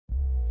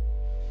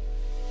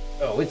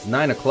Oh, it's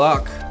 9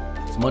 o'clock.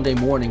 It's Monday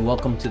morning.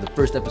 Welcome to the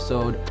first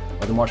episode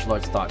of the Martial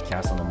Arts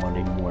Thoughtcast on a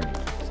Monday morning.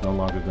 It's no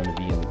longer going to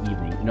be in the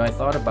evening. You know, I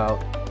thought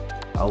about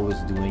I was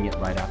doing it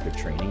right after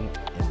training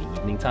in the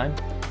evening time.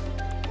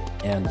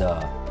 And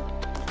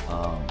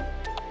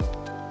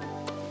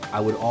I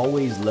would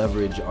always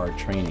leverage our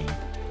training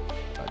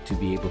to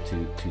be able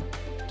to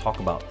talk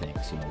about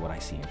things, you know, what I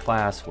see in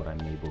class, what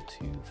I'm able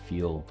to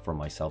feel for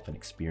myself and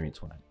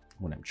experience when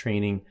I'm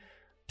training,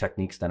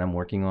 techniques that I'm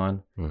working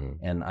on. Mm-hmm.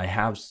 And I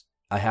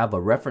have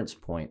a reference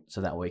point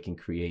so that way I can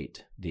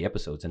create the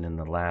episodes. And in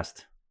the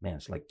last,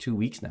 it's like 2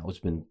 weeks now, it's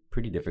been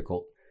pretty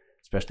difficult,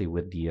 especially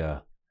with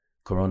the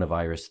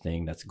coronavirus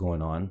thing that's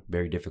going on.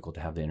 Very difficult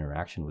to have the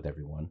interaction with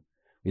everyone.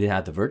 We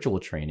had the virtual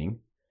training,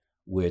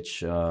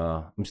 which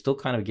I'm still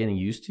kind of getting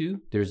used to.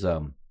 There's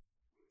I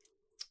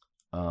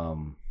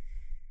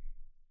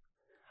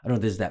don't know,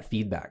 there's that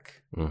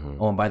feedback. Mm-hmm.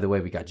 Oh, and by the way,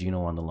 we got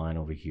Gino on the line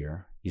over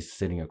here. He's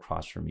sitting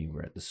across from me.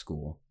 We're at the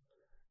school.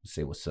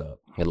 Say what's up.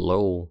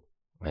 Hello.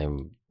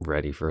 I'm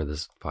ready for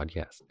this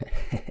podcast.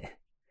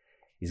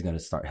 He's going to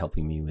start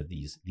helping me with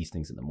these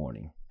things in the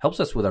morning.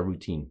 Helps us with our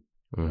routine.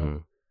 Mm-hmm. You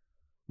know?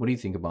 What do you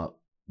think about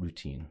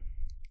routine?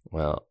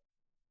 Well,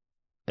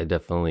 I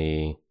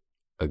definitely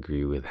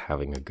agree with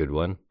having a good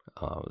one.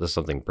 This is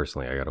something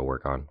personally I got to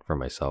work on for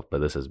myself, but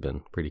this has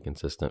been pretty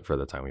consistent for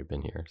the time we've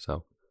been here.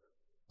 So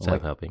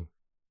it's helping.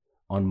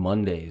 On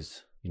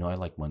Mondays, you know, I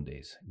like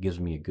Mondays. It gives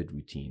me a good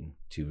routine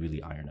to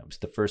really iron up. It's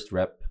the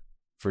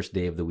first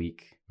day of the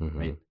week, mm-hmm.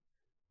 right?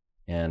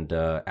 And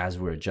as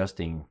we're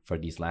adjusting for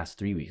these last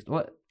 3 weeks,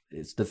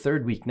 it's the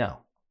third week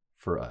now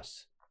for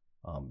us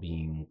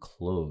being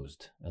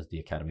closed as the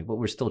academy, but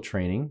we're still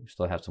training. We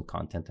still have some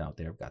content out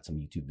there. We've got some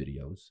YouTube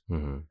videos,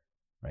 mm-hmm.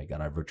 right? Got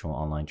our virtual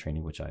online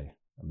training, which I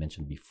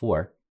mentioned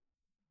before.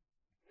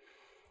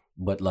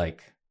 But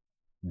like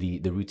the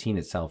routine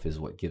itself is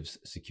what gives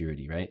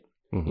security, right?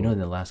 Mm-hmm. You know, in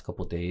the last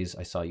couple of days,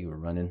 I saw you were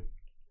running.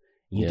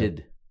 You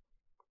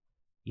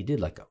did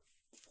like a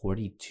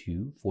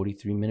 43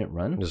 minute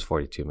run. Just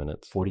 42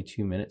 minutes.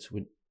 42 minutes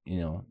would, you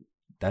know,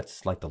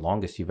 that's like the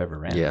longest you've ever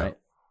ran, right?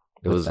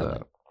 It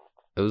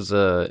was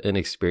an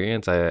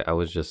experience. I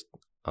was just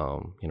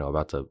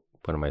about to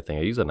put in my thing.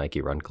 I use a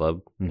Nike Run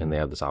Club, mm-hmm. and they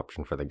have this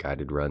option for the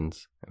guided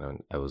runs.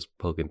 And I was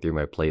poking through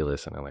my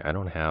playlist, and I'm like, I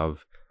don't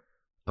have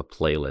a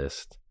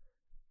playlist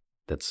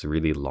that's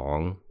really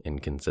long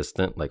and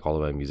consistent. Like all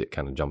of my music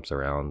kind of jumps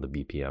around the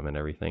BPM and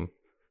everything.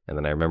 And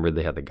then I remember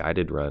they had the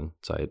guided run,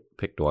 so I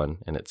picked one,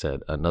 and it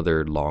said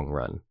another long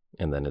run.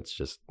 And then it's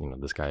just, you know,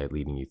 this guy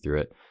leading you through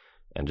it,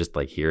 and just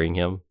like hearing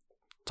him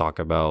talk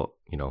about,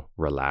 you know,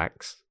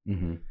 relax,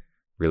 mm-hmm.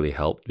 really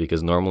helped.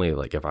 Because normally,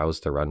 like if I was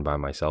to run by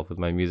myself with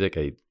my music,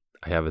 I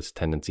have this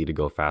tendency to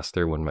go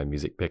faster when my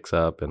music picks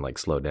up and like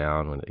slow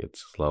down when it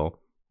gets slow.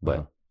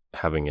 But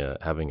having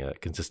a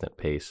consistent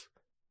pace.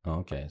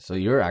 Okay, so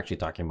you're actually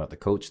talking about the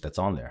coach that's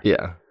on there.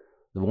 Yeah.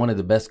 One of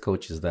the best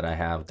coaches that I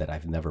have that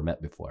I've never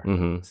met before.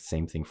 Mm-hmm.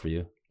 Same thing for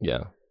you.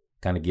 Yeah.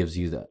 Kind of gives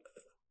you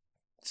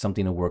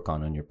something to work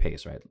on your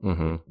pace, right?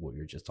 Mm-hmm. What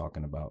you're just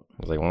talking about.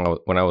 It was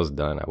like when I was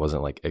done, I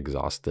wasn't like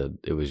exhausted.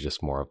 It was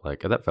just more of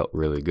like, that felt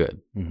really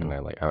good. Mm-hmm. And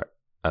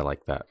I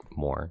like that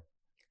more.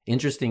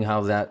 Interesting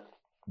how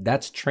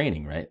that's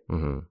training, right?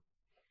 Mm-hmm.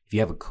 If you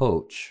have a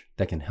coach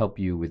that can help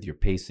you with your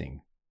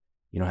pacing,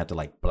 you don't have to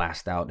like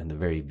blast out in the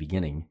very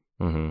beginning.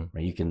 Mm-hmm.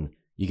 Right?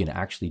 You can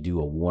actually do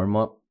a warm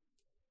up,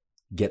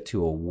 get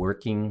to a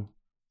working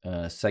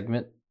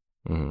segment,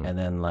 mm-hmm. and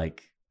then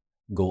like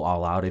go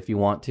all out if you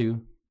want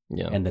to.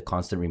 Yeah. And the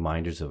constant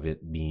reminders of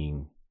it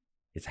being,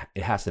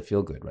 it has to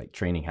feel good, right?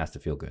 Training has to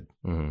feel good.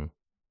 Mm-hmm.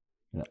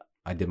 You know,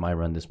 I did my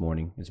run this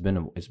morning. It's been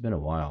a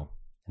while,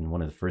 and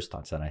one of the first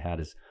thoughts that I had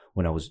is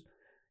when I was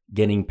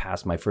getting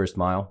past my first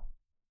mile,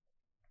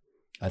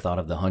 I thought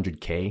of the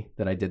 100K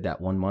that I did that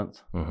 1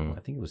 month. Mm-hmm.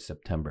 I think it was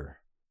September.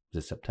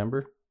 Was it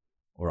September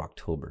or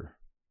October?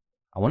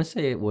 I want to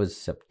say it was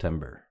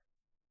September.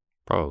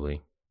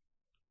 Probably.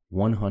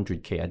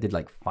 100K. I did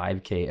like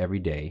 5K every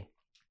day.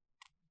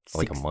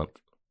 Like a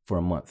month? For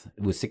a month.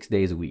 It was 6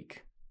 days a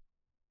week.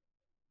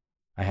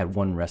 I had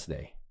one rest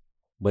day.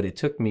 But it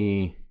took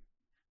me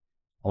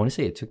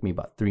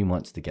about 3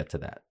 months to get to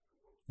that.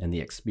 And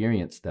the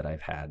experience that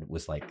I've had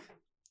was like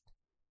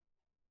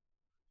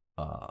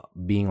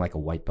being like a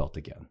white belt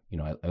again. You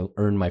know, I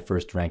earned my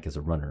first rank as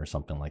a runner or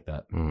something like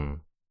that. Mm-hmm.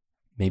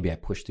 Maybe I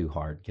pushed too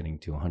hard getting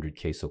to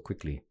 100K so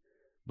quickly.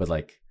 But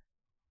like,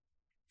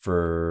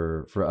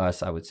 for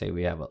us, I would say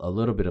we have a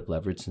little bit of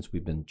leverage since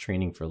we've been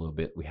training for a little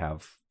bit. We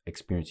have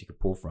experience you could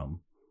pull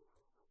from,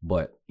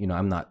 but you know,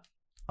 I'm not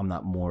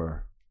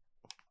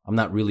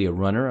really a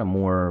runner. I'm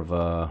more of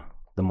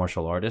the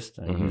martial artist.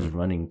 I mm-hmm. use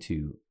running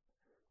to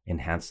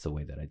enhance the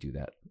way that I do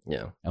that.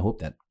 Yeah. I hope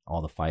that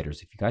all the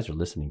fighters, if you guys are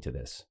listening to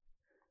this,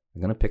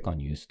 I'm gonna pick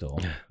on you still.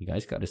 You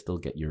guys got to still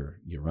get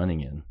your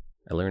running in.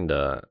 I learned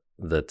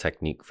the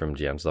technique from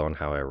Jam Zone,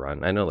 how I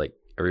run. I know like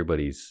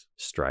everybody's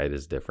stride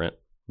is different.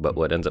 But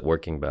what ends up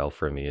working well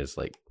for me is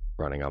like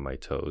running on my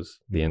toes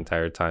the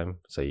entire time,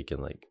 so you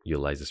can like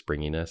utilize the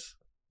springiness,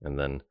 and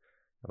then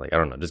Like, I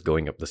don't know, just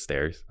going up the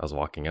stairs. I was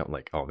walking up,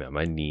 like, oh man,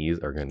 my knees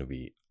are going to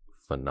be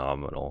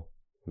phenomenal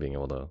being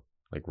able to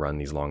like run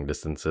these long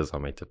distances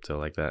on my tiptoe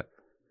like that.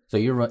 So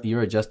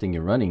you're adjusting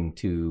your running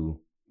to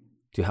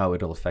how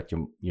it'll affect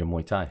your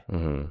Muay Thai.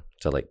 Mm-hmm.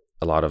 So like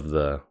a lot of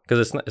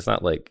because it's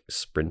not like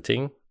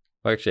sprinting.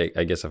 Well, actually,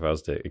 I guess if I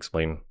was to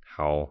explain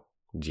how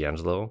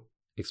Giangelo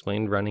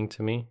explained running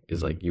to me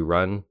is like you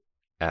run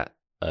at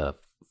a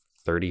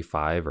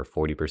 35 or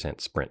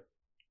 40% sprint.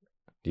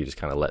 You just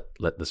kind of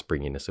let the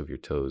springiness of your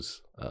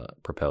toes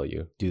propel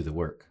you. Do the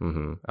work.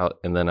 Mm-hmm.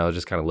 And then I was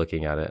just kind of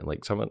looking at it, and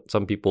like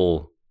some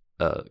people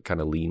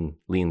kind of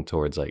lean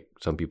towards like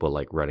some people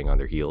like running on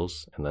their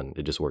heels, and then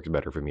it just works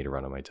better for me to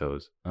run on my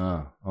toes.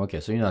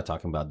 Okay. So you're not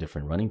talking about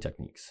different running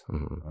techniques.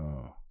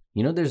 Mm-hmm.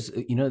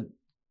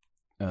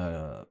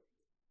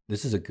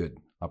 This is a good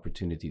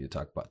opportunity to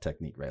talk about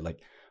technique, right?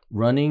 Like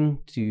running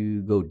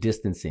to go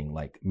distancing,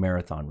 like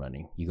marathon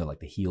running. You go like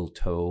the heel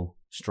toe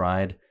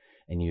stride,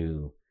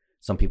 and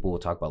some people will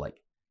talk about like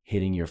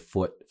hitting your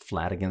foot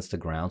flat against the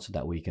ground so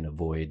that way you can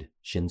avoid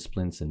shin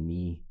splints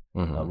and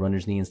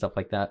runner's knee and stuff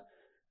like that.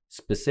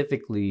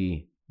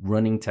 Specifically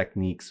running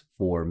techniques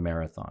for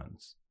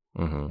marathons.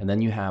 And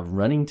then you have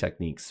running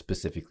techniques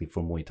specifically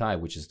for Muay Thai,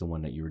 which is the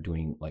one that you were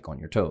doing like on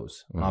your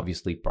toes.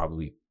 Obviously,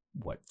 probably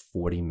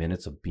 40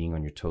 minutes of being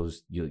on your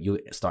toes, you'll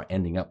start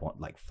ending up on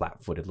like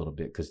flat-footed a little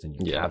bit because then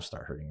your calves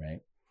start hurting, right?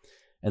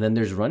 And then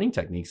there's running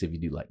techniques if you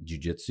do like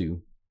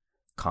jiu-jitsu,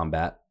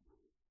 combat.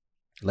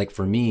 Like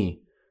for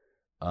me,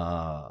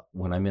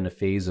 when I'm in a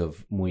phase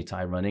of Muay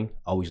Thai running,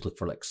 I always look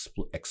for like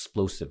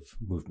explosive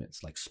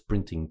movements, like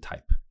sprinting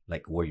type,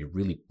 like where you're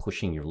really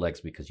pushing your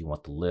legs because you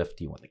want the lift,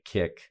 you want the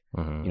kick,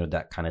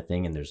 that kind of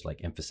thing. And there's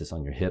like emphasis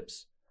on your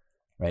hips,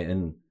 right?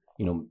 And,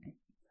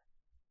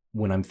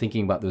 when I'm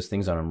thinking about those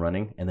things when I'm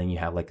running, and then you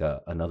have like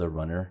another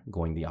runner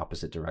going the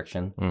opposite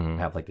direction, I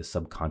have like the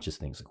subconscious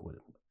things like,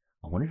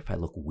 I wonder if I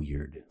look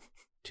weird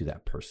to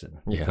that person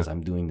because I'm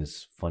doing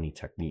this funny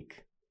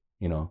technique.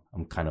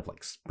 I'm kind of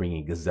like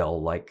springy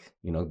gazelle-like,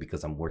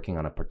 because I'm working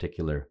on a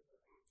particular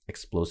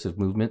explosive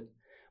movement.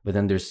 But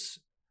then there's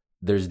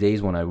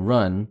days when I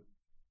run,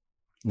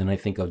 and then I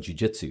think of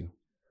jiu-jitsu,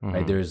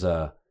 right? There's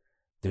a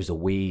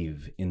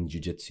wave in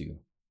jiu-jitsu,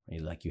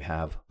 right? Like you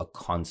have a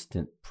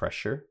constant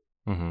pressure,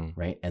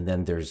 right? And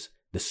then there's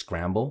the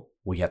scramble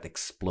where you have to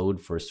explode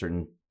for a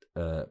certain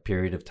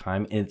period of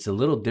time. And it's a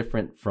little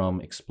different from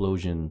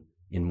explosion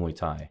in Muay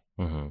Thai.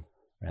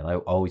 Right, I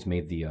always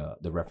made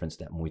the reference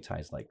that Muay Thai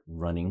is like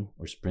running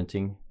or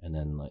sprinting, and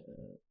then like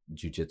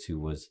jiu-jitsu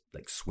was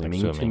like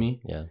swimming to me.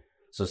 Yeah.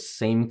 So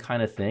same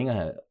kind of thing.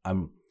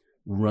 I'm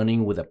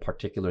running with a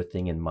particular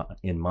thing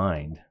in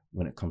mind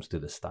when it comes to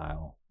the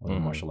style of the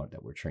martial art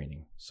that we're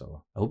training.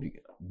 So I hope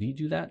do you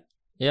do that?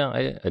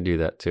 Yeah, I do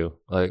that too.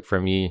 Like for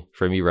me,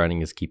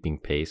 running is keeping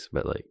pace,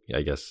 but like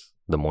I guess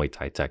the Muay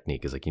Thai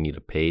technique is like you need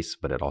a pace,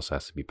 but it also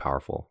has to be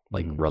powerful,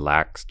 like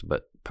relaxed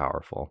but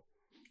powerful.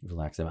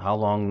 Relax. How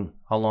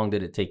long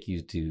did it take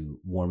you to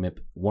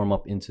warm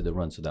up into the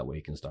run so that way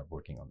you can start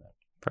working on that?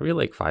 Probably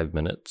like 5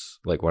 minutes.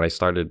 Like when I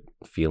started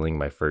feeling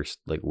my first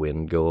like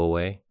wind go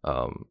away,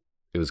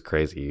 it was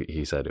crazy.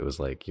 He said it was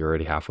like you're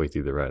already halfway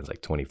through the run. It's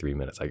like 23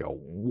 minutes. I go,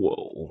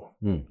 whoa,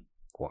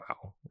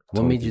 wow.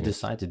 What made you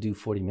decide to do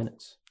 40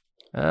 minutes?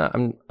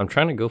 I'm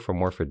trying to go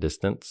for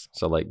distance.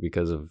 So like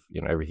because of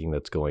everything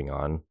that's going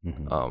on,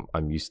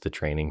 I'm used to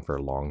training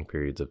for long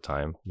periods of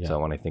time. Yeah. So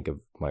when I think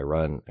of my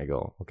run, I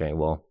go, okay,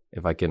 well,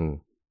 if I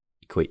can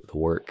equate the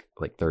work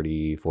like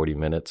 30-40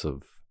 minutes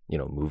of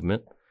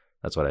movement,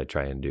 that's what I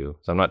try and do.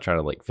 So I'm not trying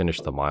to like finish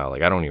the mile.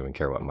 Like I don't even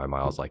care what my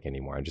mile's like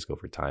anymore. I just go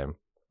for time.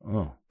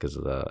 Because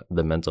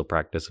the mental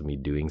practice of me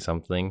doing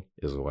something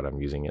is what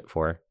I'm using it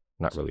for,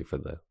 not really for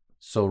the.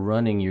 So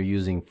running you're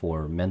using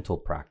for mental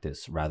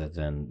practice rather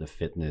than the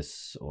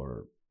fitness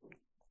or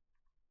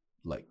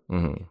like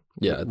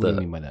yeah. What do you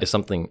mean by that? If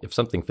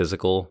something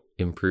physical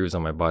improves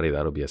on my body,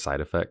 that'll be a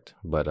side effect.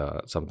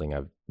 But something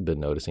I've been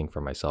noticing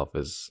for myself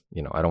is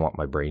I don't want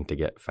my brain to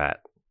get fat.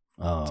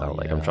 So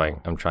like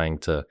I'm trying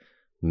to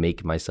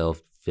make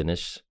myself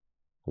finish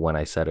when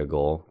I set a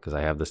goal, because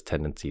I have this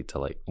tendency to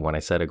like when I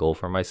set a goal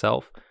for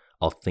myself,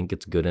 I'll think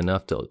it's good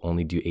enough to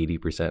only do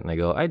 80%, and I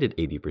go, I did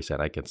 80%,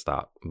 I can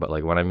stop. But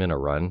like when I'm in a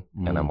run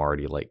and I'm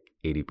already like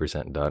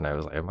 80% done, I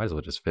was like, I might as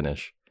well just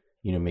finish.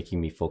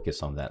 Making me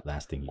focus on that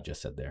last thing you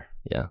just said there.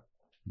 Yeah.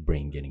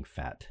 Brain getting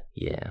fat.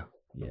 Yeah.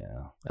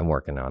 Yeah. I'm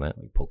working on it.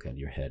 Like poke at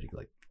your head,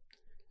 like,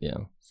 yeah,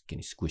 it's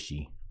getting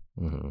squishy.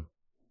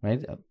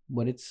 Right?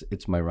 But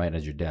it's my right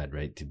as your dad,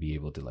 right? To be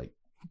able to like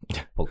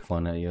poke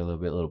fun at you a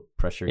little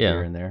pressure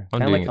here and there.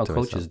 Kind of like how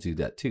coaches do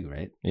that too,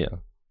 right? Yeah.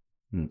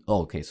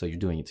 Oh, okay. So you're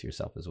doing it to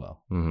yourself as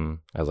well.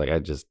 I was like,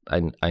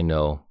 I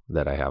know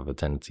that I have a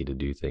tendency to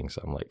do things.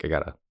 So I'm like, I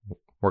gotta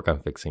work on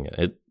fixing it.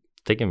 It's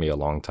taken me a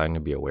long time to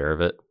be aware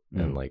of it,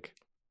 and like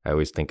I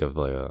always think of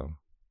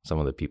some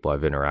of the people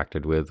I've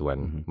interacted with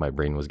when my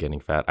brain was getting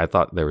fat. I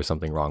thought there was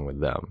something wrong with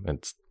them.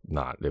 It's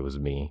not. It was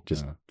me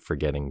just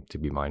forgetting to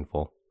be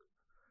mindful.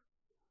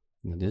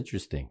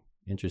 Interesting.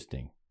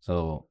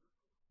 So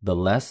the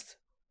less.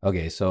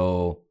 Okay,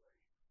 so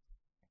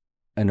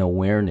an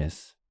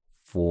awareness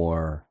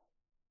for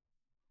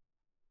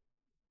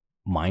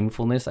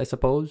mindfulness, I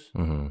suppose.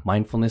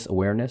 Mindfulness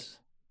awareness.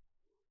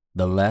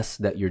 The less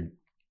that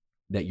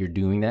you're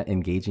doing that,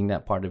 engaging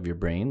that part of your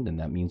brain, then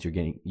that means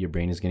your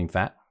brain is getting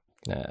fat.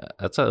 Yeah,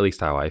 that's at least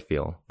how I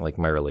feel. Like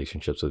my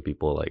relationships with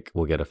people, like,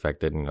 will get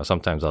affected. You know,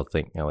 sometimes I'll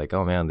think, like,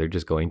 oh man, they're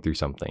just going through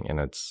something, and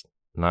it's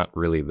not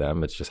really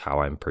them. It's just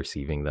how I'm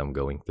perceiving them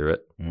going through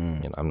it. You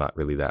know, I'm not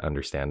really that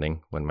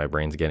understanding when my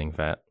brain's getting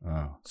fat.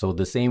 So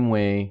the same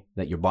way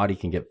that your body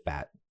can get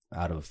fat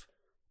out of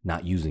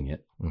not using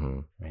it,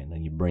 right? And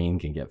then your brain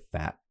can get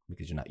fat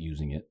because you're not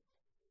using it.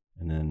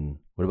 And then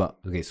what about,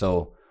 okay,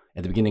 so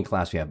at the beginning of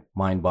class, we have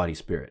mind, body,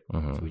 spirit.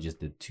 So we just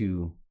did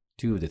two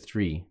of the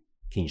three.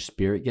 Can your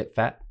spirit get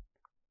fat?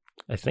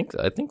 I think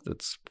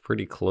that's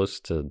pretty close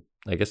to,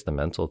 I guess, the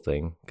mental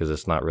thing, because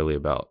it's not really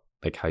about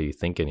like how you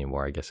think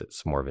anymore. I guess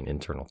it's more of an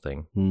internal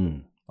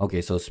thing.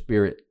 Okay, so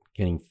spirit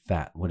getting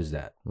fat. What is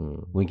that?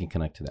 We can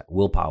connect to that.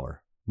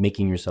 Willpower,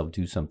 making yourself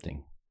do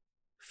something,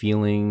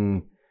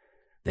 feeling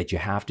that you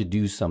have to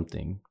do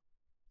something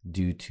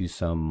due to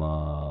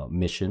some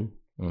mission,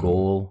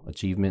 goal,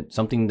 achievement,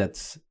 something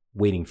that's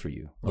waiting for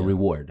you, a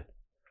reward.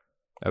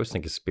 I always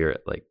think of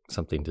spirit like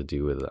something to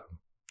do with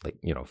like,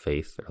 you know,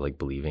 faith or like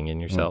believing in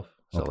yourself.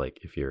 So like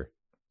if your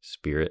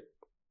spirit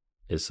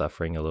is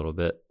suffering a little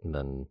bit,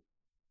 then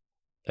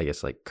I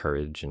guess like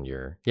courage and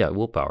your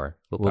willpower.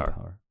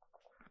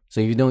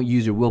 So if you don't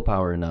use your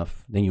willpower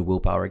enough, then your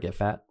willpower get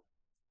fat.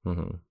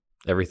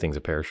 Everything's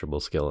a perishable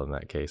skill in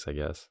that case, I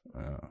guess.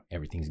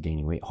 Everything's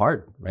gaining weight.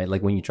 Hard, right?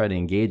 Like when you try to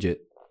engage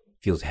it,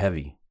 feels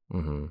heavy.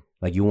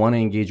 Like you want to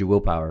engage your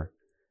willpower,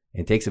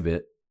 and it takes a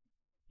bit.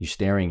 You're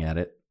staring at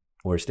it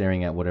or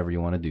staring at whatever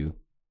you want to do,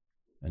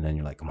 and then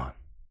you're like, "Come on,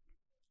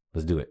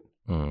 let's do it."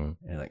 And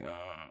you're like, "Oh,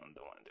 I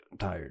don't want to do it. I'm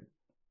tired."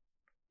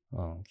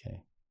 Oh,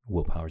 okay.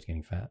 Willpower's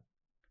getting fat.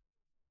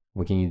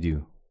 What can you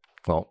do?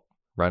 Well,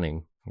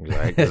 running.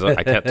 Right? 'Cause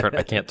I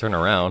can't turn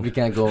around. You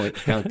can't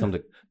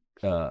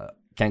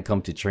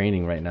come to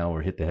training right now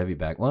or hit the heavy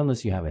bag. Well,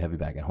 unless you have a heavy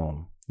bag at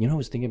home. You know, I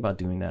was thinking about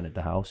doing that at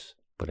the house.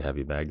 Put a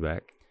heavy bag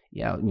back.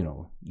 Yeah, you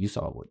know, you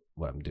saw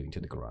what I'm doing to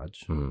the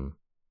garage.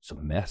 It's a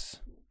mess.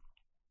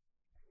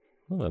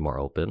 A little bit more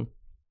open.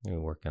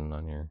 You're working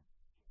on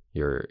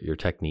your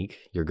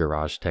technique, your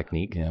garage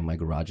technique. Yeah, my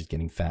garage is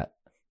getting fat.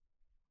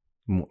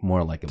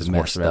 More like There's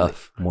more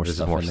stuff. More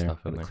stuff in there.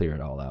 Gotta clear it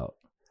all out.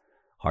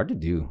 Hard to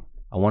do.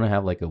 I want to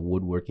have like a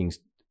woodworking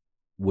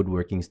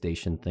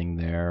station thing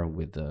there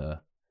with you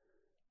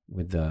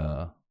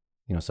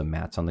know, some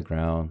mats on the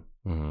ground,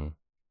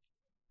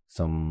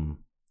 some,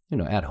 you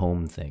know, at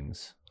home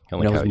things.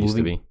 Kind of like how it used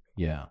to be.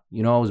 Yeah,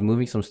 you know, I was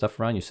moving some stuff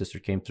around. Your sister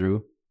came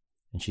through,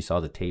 and she saw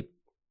the tape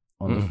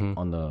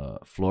on the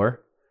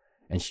floor,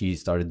 and she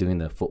started doing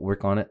the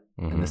footwork on it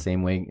in the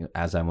same way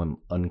as I'm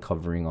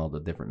uncovering all the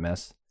different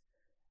mess.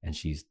 And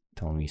she's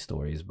telling me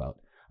stories about,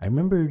 I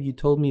remember you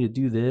told me to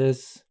do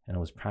this, and I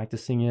was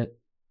practicing it.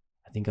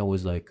 I think I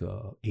was like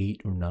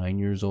 8 or 9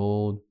 years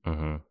old.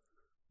 And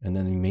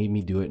then you made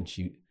me do it,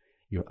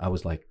 and I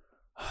was like,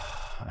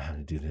 I have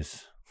to do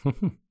this.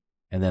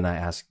 And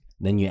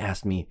then you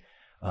asked me,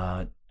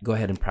 go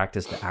ahead and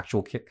practice the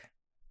actual kick.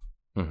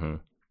 And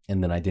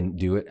then I didn't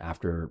do it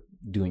after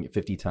doing it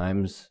 50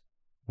 times.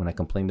 When I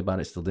complained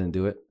about it, still didn't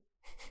do it.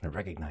 I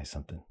recognized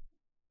something.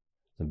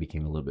 So it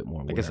became a little bit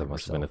more. I guess that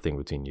must have been a thing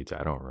between you two.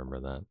 I don't remember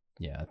that.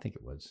 Yeah, I think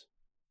it was.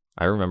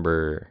 I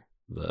remember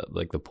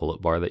the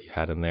pull-up bar that you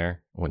had in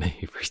there when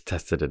you first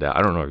tested it out.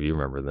 I don't know if you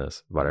remember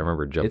this, but I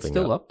remember jumping. It's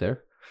still up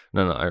there.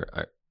 No.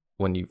 I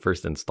when you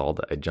first installed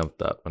it, I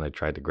jumped up and I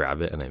tried to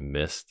grab it and I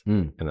missed,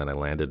 and then I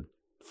landed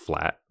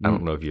flat. I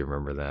don't know if you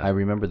remember that. I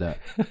remember that.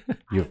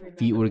 Your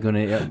feet were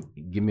gonna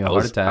give me a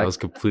heart attack. I was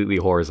completely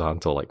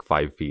horizontal, like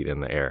 5 feet in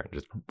the air, and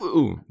just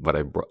boom. But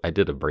I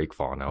did a brake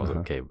fall and I was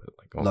okay. But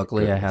like,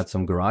 luckily, I had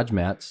some garage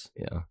mats.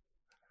 Yeah,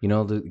 you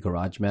know the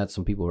garage mats.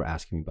 Some people were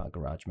asking me about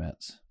garage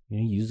mats. You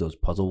know, you use those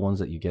puzzle ones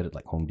that you get at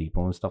like Home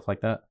Depot and stuff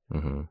like that.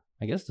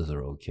 I guess those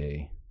are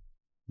okay,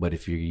 but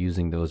if you're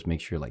using those, make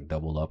sure like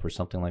double up or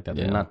something like that.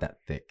 They're not that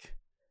thick.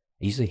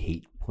 I usually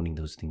hate putting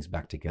those things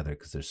back together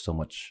because there's so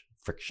much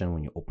friction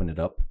when you open it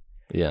up.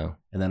 Yeah.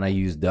 And then I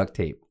use duct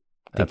tape,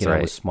 thinking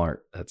I was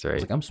smart. That's right. I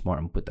was like, I'm smart.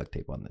 I'm gonna put duct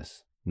tape on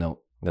this. No.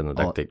 Then the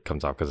duct tape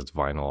comes off because it's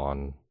vinyl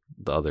on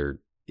the other.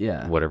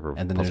 Yeah. Whatever.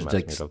 And then there's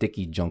like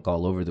sticky junk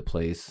all over the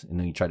place, and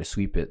then you try to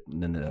sweep it,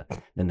 and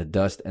then the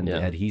dust and the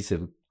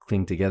adhesive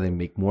cling together and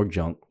make more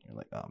junk. You're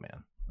like, oh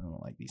man, I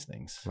don't like these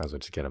things. Might as well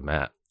just get a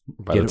mat.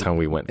 By the time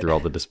we went through all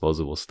the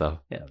disposable stuff.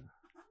 Yeah.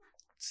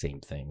 Same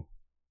thing.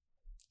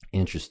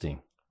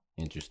 Interesting.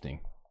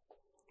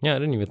 Yeah, I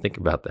didn't even think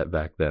about that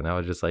back then. I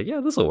was just like,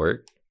 yeah, this will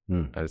work.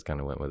 I just kind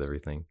of went with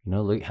everything. You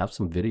know, look, have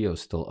some videos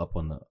still up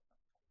on the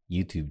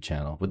YouTube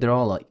channel, but they're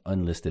all like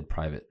unlisted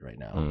private right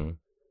now.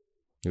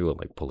 You will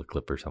like pull a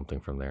clip or something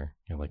from there.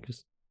 You're like,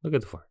 just look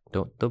at the far.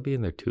 Don't be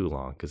in there too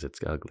long because it's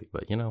ugly.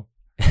 But you know,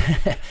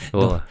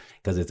 well,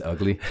 because it's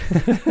ugly.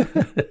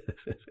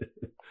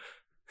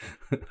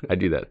 I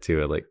do that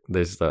too. Like,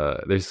 there's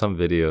some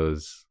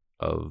videos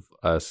of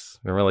us.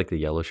 Remember like the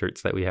yellow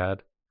shirts that we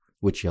had?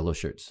 Which yellow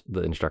shirts?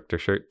 The instructor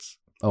shirts.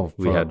 Oh,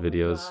 we had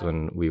videos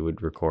when we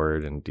would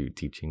record and do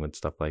teaching with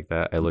stuff like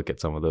that. I look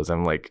at some of those.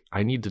 I'm like,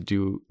 I need to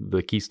do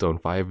the Keystone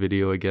 5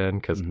 video again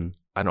because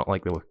I don't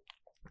like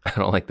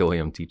the way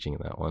I'm teaching in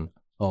that one.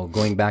 Oh,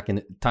 going back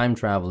in time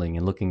traveling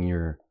and looking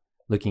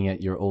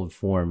at your old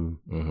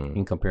form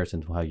in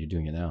comparison to how you're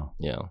doing it now.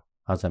 Yeah.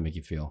 How does that make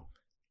you feel?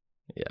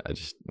 Yeah,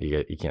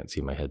 you can't see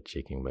my head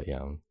shaking, but yeah,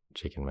 I'm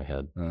shaking my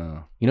head.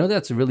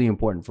 That's really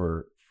important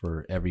for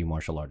every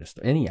martial artist,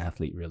 any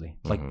athlete really.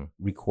 It's like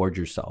record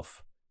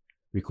yourself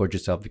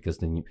because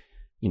then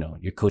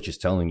your coach is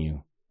telling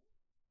you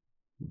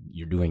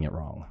you're doing it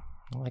wrong.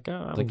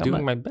 I'm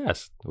doing my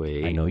best.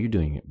 Wait, I know you're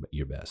doing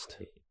your best.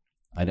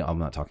 I'm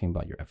not talking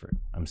about your effort.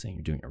 I'm saying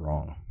you're doing it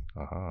wrong.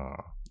 Oh.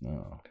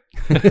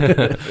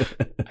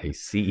 I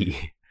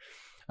see.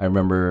 I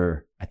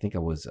remember, I think I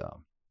was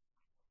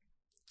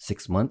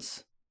 6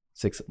 months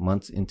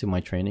into my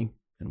training,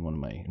 and one of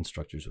my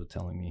instructors was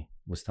telling me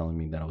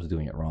that I was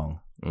doing it wrong.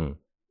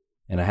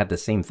 And I had the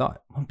same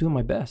thought. I'm doing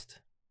my best.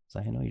 It's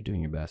like, I know you're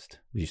doing your best,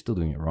 but you're still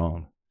doing it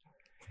wrong.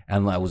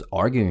 And I was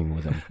arguing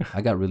with him.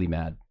 I got really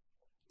mad.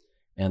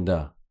 And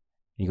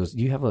he goes,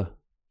 do you have a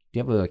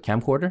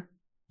camcorder? I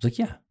was like,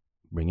 yeah,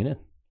 bring it in.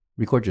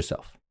 Record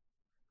yourself.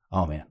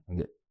 Oh man, I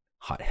get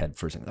hot head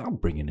for a second. I'll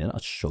bring it in. I'll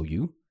show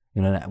you.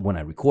 And then when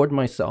I record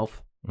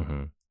myself,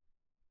 I'm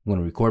going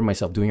to record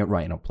myself doing it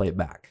right, and I'll play it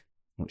back.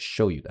 I'm going to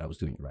show you that I was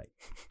doing it right.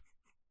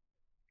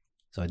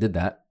 So I did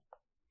that.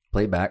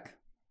 Play it back.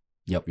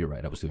 Yep, you're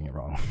right. I was doing it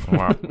wrong.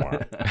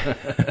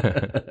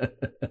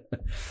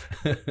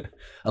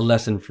 A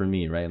lesson for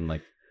me, right? I'm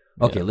like,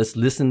 okay, let's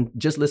listen.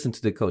 Just listen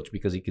to the coach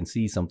because he can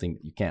see something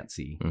that you can't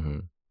see.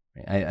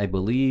 I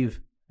believe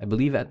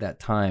at that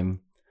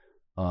time,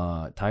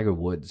 Tiger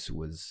Woods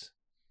was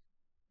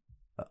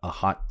a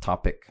hot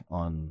topic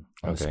on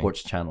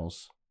sports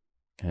channels,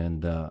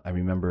 and I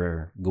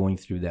remember going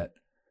through that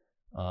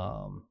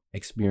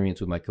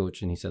experience with my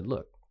coach, and he said,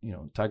 "Look,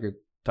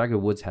 Tiger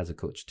Woods has a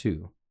coach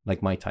too,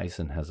 like Mike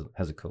Tyson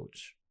has a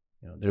coach.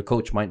 Their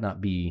coach might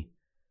not be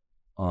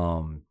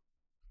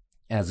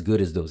as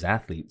good as those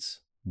athletes,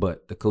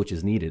 but the coach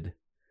is needed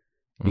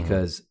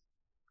because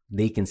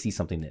they can see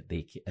something that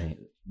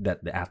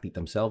the athlete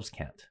themselves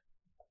can't.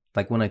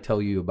 Like when I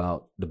tell you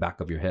about the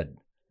back of your head.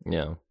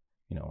 Yeah.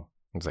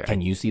 It's like,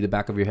 can you see the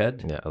back of your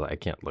head? Yeah, I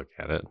can't look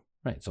at it.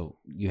 Right. So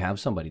you have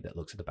somebody that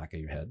looks at the back of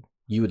your head.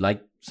 You would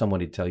like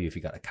somebody to tell you if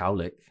you got a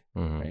cowlick,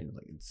 right?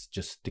 Like it's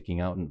just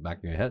sticking out in the back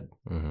of your head.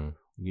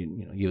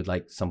 You would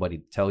like somebody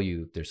to tell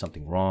you if there's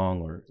something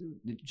wrong or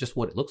just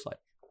what it looks like.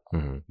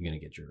 You're going to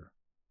get your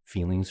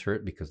feelings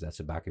hurt because that's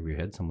the back of your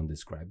head. Someone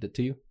described it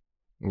to you.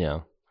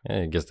 Yeah.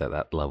 I guess at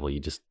that level, you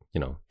just,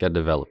 got to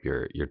develop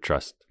your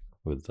trust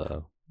with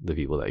the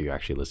people that you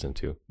actually listen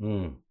to.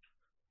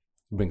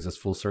 Brings us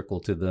full circle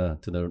to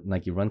the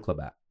Nike Run Club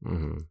app.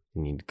 You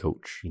need a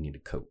coach.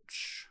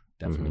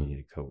 Definitely need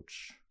a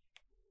coach.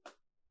 I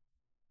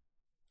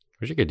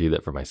wish I could do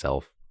that for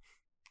myself.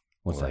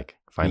 What's like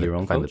that? Find your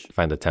own coach?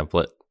 Find a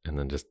template and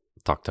then just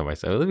talk to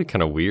myself. That'd be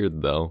kind of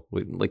weird though.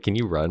 Like, can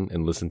you run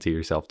and listen to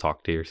yourself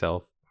talk to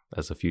yourself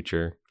as a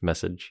future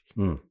message?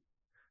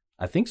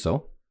 I think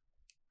so.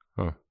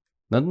 Huh.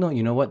 No.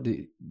 You know what?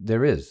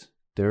 There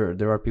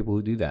are people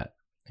who do that.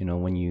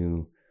 When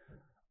you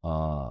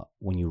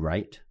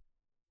write,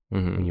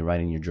 when you write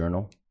in your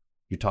journal,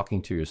 you're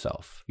talking to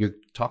yourself. You're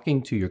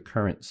talking to your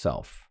current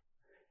self,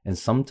 and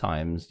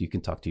sometimes you can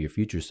talk to your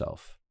future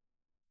self.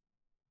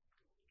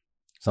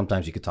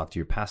 Sometimes you could talk to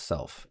your past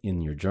self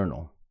in your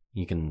journal.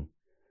 You can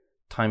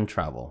time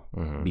travel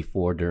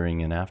before,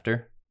 during, and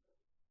after,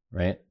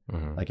 right?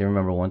 Like I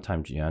remember one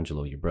time,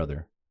 Giangelo, your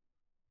brother,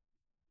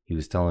 he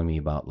was telling me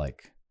about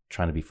like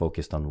trying to be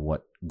focused on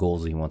what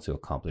goals he wants to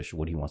accomplish,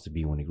 what he wants to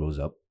be when he grows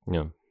up.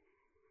 Yeah.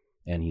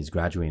 And he's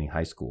graduating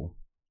high school.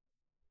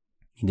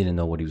 He didn't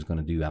know what he was going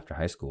to do after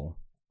high school.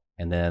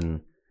 And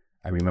then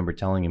I remember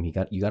telling him, you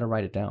got to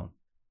write it down.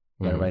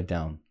 You got to write it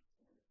down. And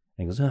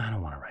he goes, I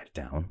don't want to write it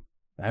down.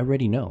 I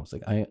already know. It's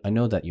like, I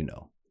know that you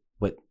know,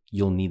 but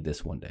you'll need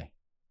this one day.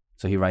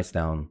 So he writes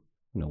down,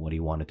 what he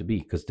wanted to be.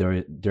 Because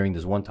during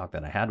this one talk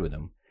that I had with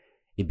him,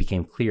 it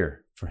became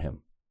clear for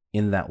him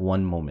in that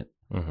one moment.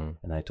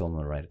 And I told him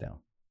to write it down.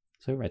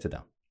 So he writes it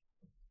down.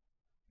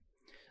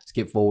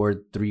 Skip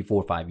forward 3,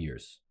 4, 5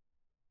 years.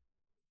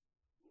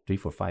 3,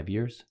 4, 5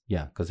 years?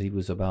 Yeah, because he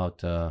was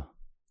about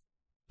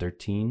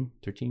 13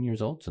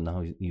 years old. So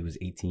now he was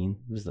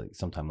 18. It was like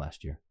sometime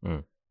last year.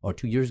 Or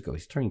 2 years ago.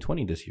 He's turning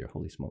 20 this year.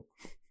 Holy smoke.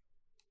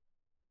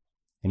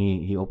 And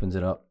he opens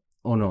it up.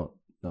 Oh, no,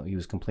 he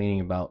was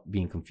complaining about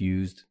being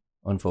confused,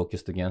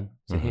 unfocused again.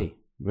 Say, hey,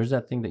 where's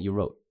that thing that you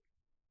wrote?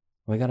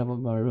 Well, I got it up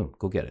in my room.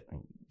 Go get it.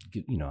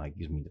 I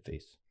gives me the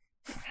face.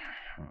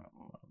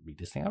 Read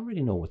this thing. I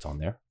already know what's on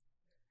there.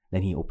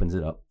 Then he opens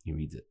it up. He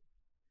reads it.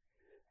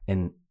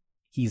 And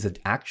he's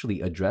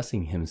actually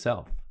addressing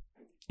himself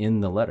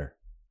in the letter.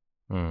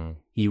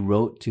 He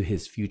wrote to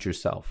his future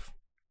self.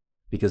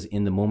 Because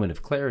in the moment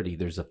of clarity,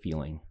 there's a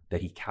feeling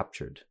that he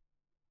captured,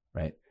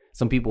 right?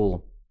 Some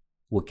people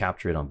we'll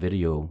capture it on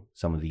video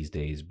some of these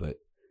days, but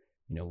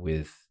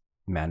with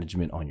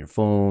management on your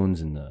phones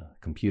and the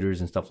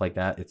computers and stuff like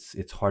that,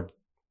 it's hard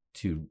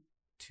to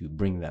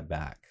bring that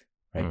back,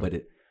 right?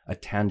 But a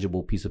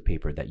tangible piece of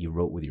paper that you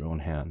wrote with your own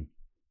hand,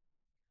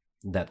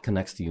 that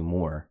connects to you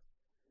more,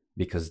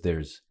 because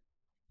there's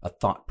a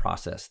thought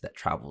process that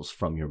travels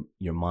from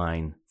your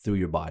mind through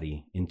your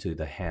body into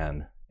the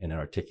hand and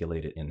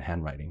articulate it in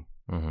handwriting,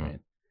 right?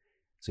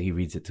 So he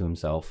reads it to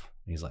himself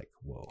and he's like,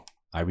 whoa,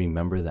 I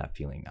remember that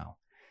feeling now.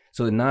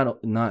 So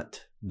not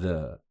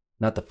the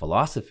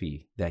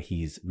philosophy that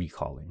he's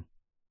recalling.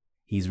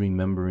 He's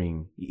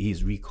recalling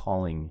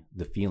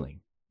the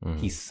feeling.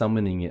 He's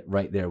summoning it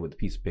right there with a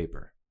piece of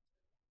paper.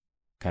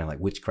 Kind of like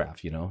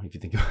witchcraft, if you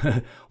think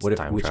what if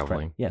time witchcraft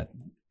traveling. Yeah,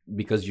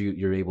 because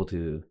you're able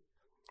to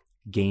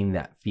gain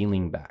that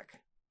feeling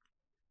back.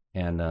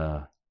 And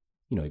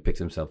he picks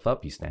himself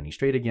up, he's standing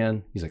straight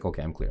again. He's like,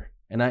 okay, I'm clear.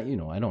 And I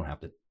don't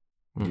have to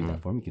do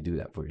that for him. You can do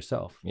that for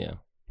yourself. Yeah.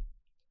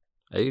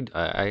 I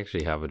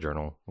actually have a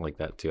journal like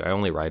that too. I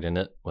only write in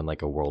it when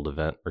like a world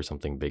event or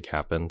something big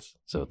happens.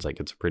 So it's like,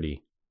 it's a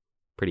pretty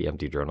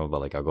empty journal,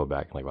 but like I'll go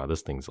back and like, wow,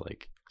 this thing's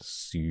like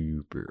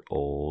super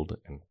old,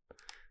 and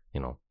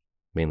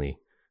mainly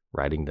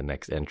writing the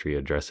next entry,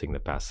 addressing the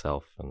past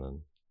self, and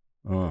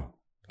then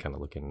kind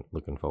of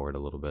looking forward a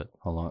little bit.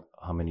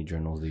 How many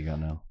journals do you got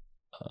now?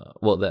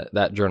 Well,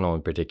 that journal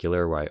in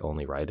particular, where I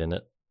only write in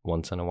it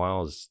once in a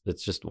while,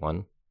 it's just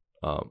one.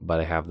 But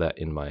I have that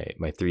in my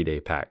 3-day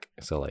pack.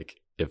 So like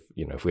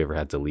if we ever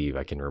had to leave,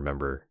 I can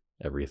remember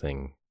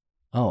everything.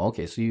 Oh,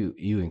 okay. So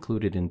you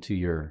include it into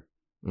your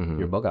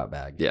bug out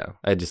bag. Yeah,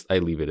 I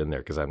leave it in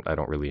there because I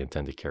don't really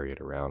intend to carry it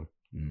around.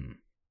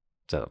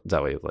 So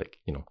that way, like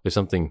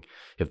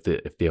if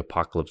the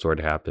apocalypse were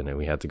to happen and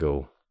we had to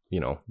go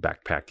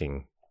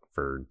backpacking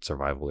for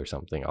survival or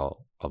something,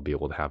 I'll be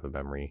able to have a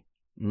memory.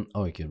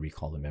 Oh, you can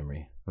recall the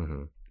memory.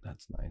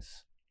 That's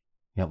nice.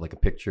 You have like a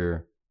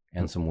picture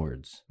and some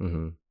words.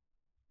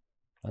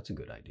 That's a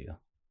good idea.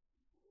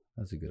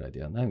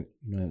 Now, it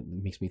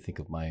makes me think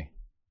of my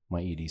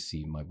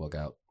EDC, my bug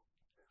out.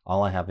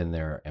 All I have in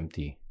there are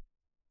empty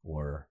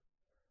or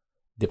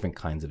different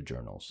kinds of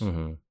journals.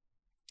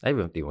 I have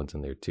empty ones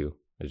in there too.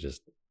 It's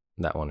just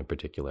that one in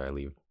particular I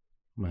leave.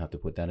 I'm gonna have to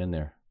put that in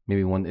there.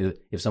 Maybe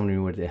if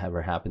something were to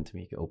ever happen to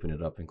me, you could open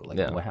it up and go like,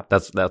 what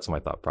happened? That's my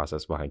thought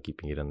process behind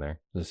keeping it in there.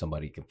 So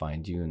somebody can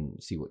find you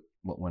and see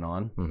what went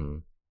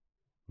on.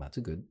 That's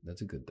a good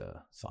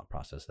thought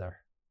process there.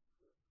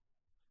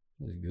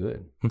 That's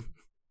good.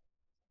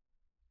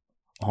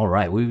 All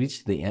right, we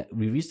reached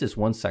this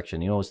one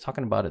section. I was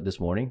talking about it this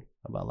morning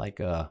about like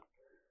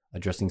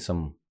addressing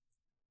some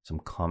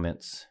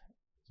comments,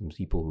 some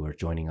people who are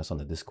joining us on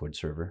the Discord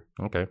server.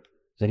 Okay.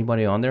 Is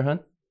anybody on there, hon?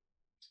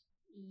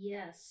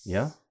 Yes.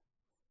 Yeah.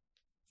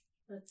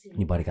 Let's see.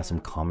 Anybody got some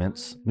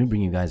comments? Let me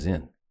bring you guys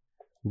in.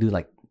 We do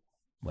like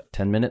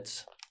 10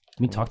 minutes.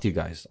 Let me talk to you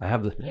guys. I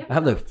have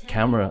the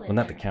camera, well,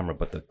 not the camera,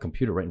 but the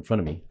computer right in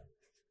front of me.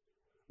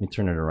 Let me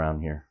turn it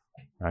around here.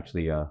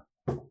 Actually, I'll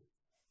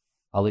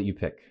let you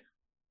pick.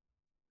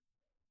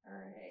 All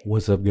right.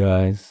 What's up,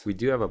 guys? We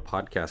do have a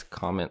podcast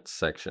comments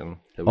section.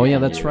 Oh yeah,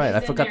 that's right. I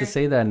forgot to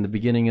say that in the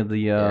beginning of the.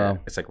 Yeah,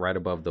 it's like right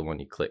above the one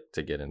you click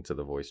to get into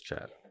the voice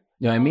chat.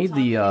 Yeah, I made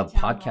the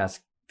podcast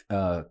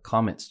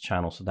comments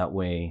channel so that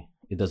way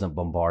it doesn't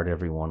bombard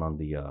everyone on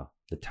the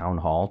town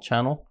hall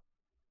channel.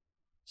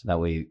 So that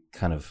way you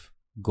kind of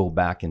go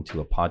back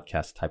into a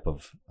podcast type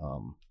of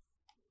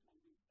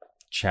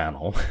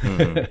channel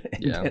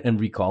and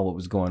recall what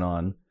was going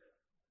on.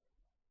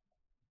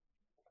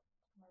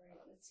 All right,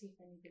 let's see if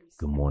anybody's...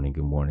 Good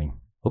morning.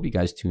 Hope you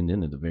guys tuned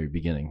in at the very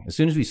beginning. As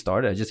soon as we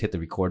started, I just hit the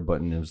record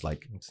button. It was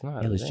like, it's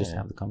not. Yeah, let's just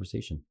have the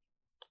conversation.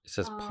 It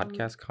says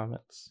podcast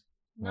comments.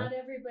 Not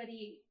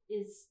everybody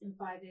is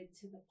invited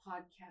to the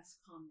podcast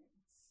comments.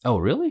 Oh,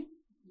 really?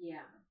 Yeah.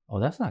 Oh,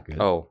 that's not good.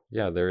 Oh,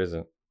 yeah, there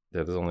isn't.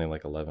 Yeah, there's only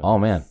like 11. Oh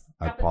man,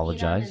 I Cappuccino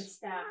apologize. and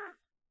staff.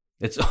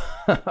 It's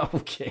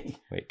okay.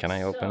 Wait, can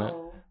I open it?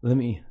 Let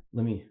me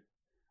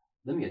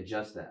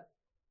adjust that.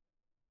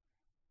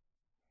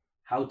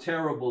 How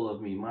terrible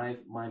of me.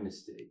 My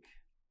mistake.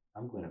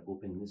 I'm going to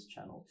open this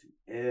channel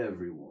to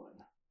everyone.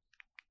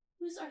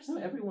 Who's our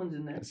No, everyone's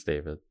in there. It's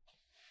David.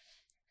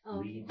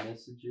 Oh, Read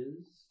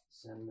messages,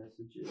 send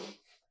messages.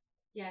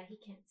 yeah, he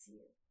can't see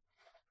it.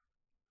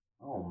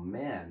 Oh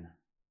man.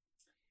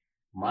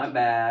 My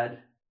bad.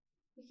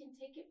 We can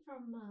take it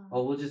from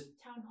We'll just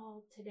town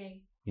hall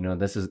today.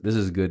 this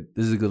is good.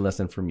 This is a good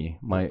lesson for me.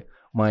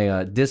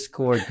 My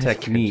Discord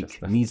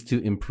technique needs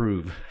to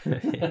improve.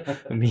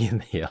 Me in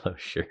the yellow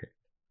shirt.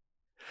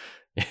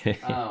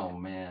 Oh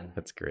man,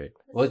 that's great.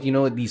 Well,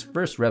 these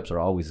first reps are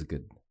always a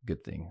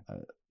good thing.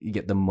 You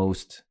get the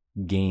most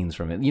gains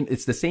from it.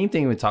 It's the same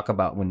thing we talk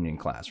about when you're in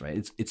class,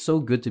 right? It's so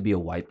good to be a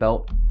white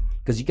belt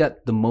because you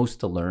got the most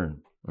to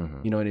learn.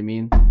 You know what I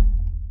mean?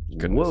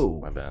 Goodness, whoa,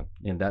 my bad.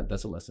 And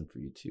that's a lesson for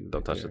you too.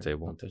 Don't touch the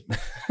table.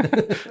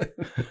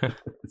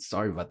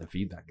 Sorry about the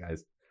feedback,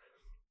 guys.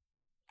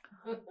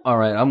 All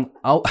right,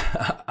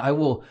 I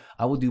will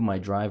do my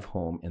drive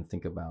home and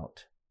think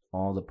about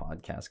all the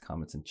podcast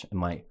comments and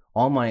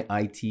all my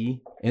IT.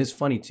 And it's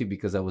funny too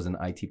because I was an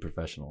IT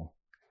professional,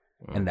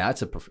 and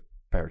that's a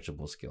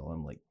perishable skill.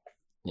 I'm like,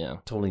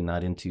 totally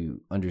not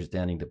into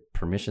understanding the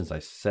permissions I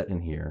set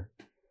in here.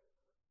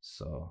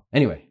 So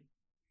anyway.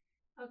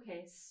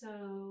 Okay,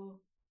 so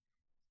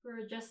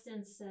where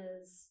Justin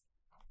says,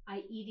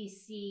 I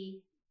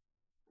EDC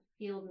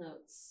field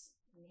notes,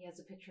 and he has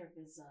a picture of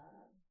his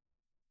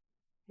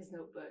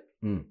notebook.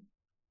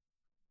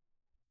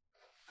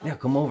 Yeah,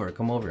 come over.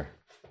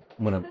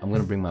 I'm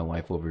gonna bring my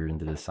wife over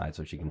into this side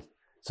so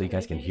you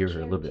guys can hear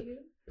her a little bit.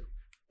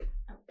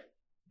 Oh.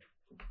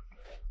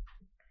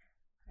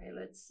 All right,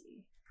 let's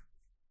see.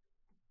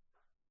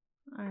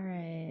 All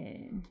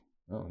right.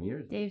 Oh,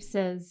 yours. Dave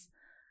says,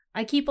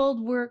 I keep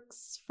old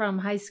works from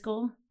high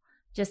school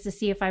just to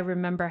see if I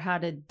remember how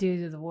to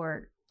do the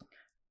work.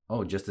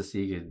 Oh, just to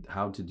see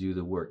how to do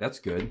the work. That's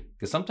good.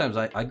 Because sometimes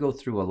I go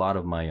through a lot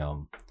of my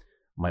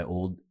my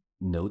old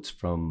notes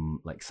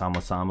from like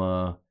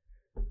Sama,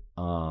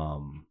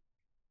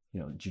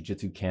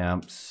 jiu-jitsu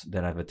camps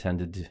that I've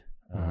attended,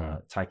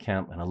 Thai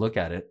camp, and I look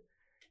at it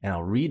and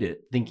I'll read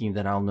it thinking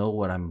that I'll know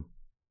what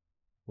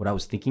I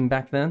was thinking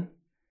back then.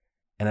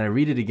 And I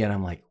read it again,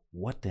 I'm like,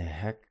 what the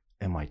heck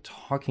am I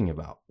talking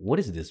about? What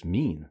does this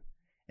mean?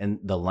 And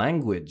the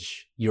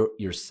language,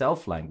 your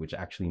self language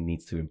actually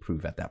needs to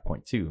improve at that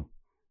point too.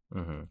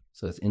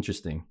 So it's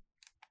interesting.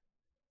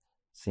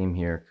 Same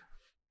here.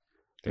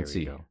 Let's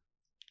see. Go.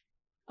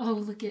 Oh,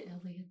 look at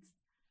Elliot.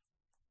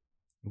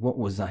 What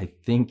was I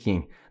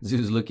thinking?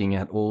 Zoo's looking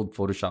at old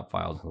Photoshop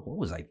files. What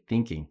was I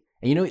thinking?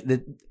 And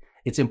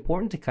it's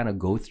important to kind of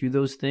go through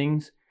those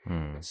things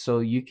so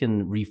you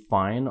can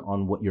refine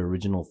on what your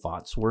original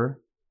thoughts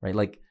were, right?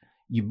 Like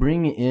you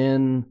bring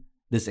in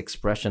this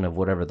expression of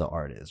whatever the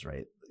art is,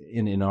 right?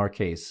 In our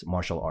case,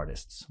 martial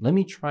artists. Let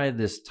me try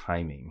this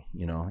timing,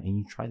 and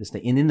you try this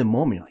thing. And in the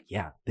moment, you're like,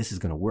 yeah, this is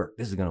going to work.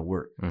 This is going to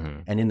work.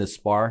 And in the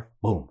spar,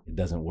 boom, it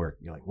doesn't work.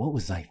 You're like, what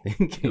was I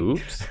thinking?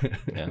 Oops.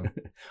 Yeah.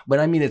 But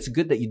I mean, it's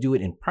good that you do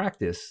it in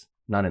practice,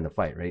 not in the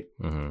fight, right?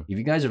 If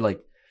you guys are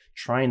like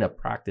trying to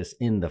practice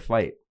in the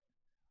fight,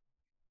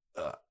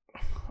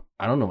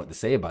 I don't know what to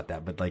say about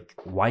that, but like,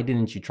 why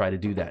didn't you try to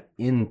do that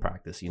in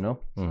practice,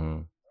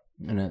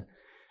 And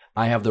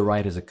I have the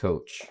right as a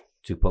coach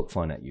to poke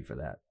fun at you for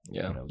that.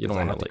 Yeah, you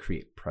don't want to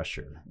create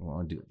pressure. You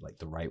want to do it like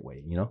the right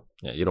way, Yeah,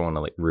 you don't want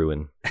to like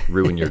ruin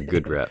your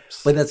good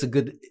reps. But that's a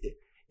good.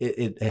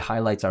 It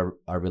highlights our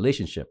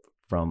relationship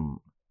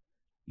from,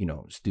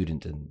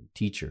 student and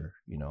teacher.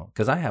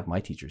 Because I have my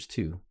teachers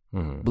too.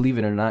 Believe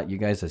it or not, you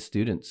guys as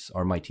students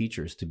are my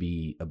teachers. To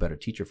be a better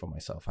teacher for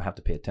myself, I have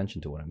to pay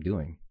attention to what I'm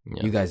doing.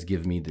 Yeah. You guys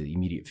give me the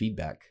immediate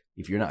feedback.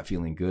 If you're not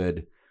feeling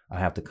good, I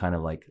have to kind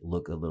of like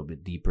look a little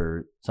bit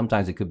deeper.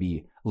 Sometimes it could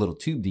be a little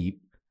too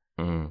deep.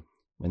 And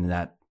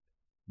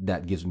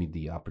that gives me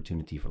the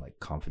opportunity for like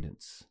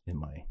confidence in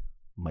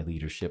my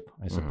leadership,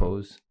 I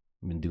suppose.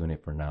 I've been doing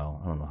it for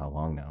now, I don't know how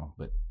long now,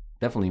 but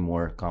definitely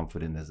more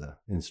confident as an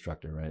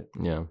instructor, right?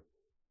 Yeah.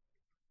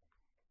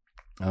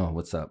 Oh,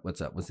 what's up?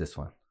 What's this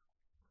one?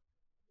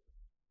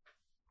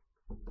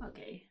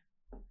 Okay.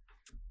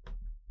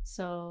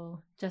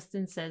 So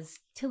Justin says,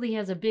 Tilly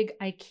has a big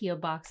IKEA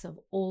box of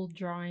old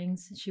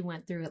drawings. She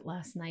went through it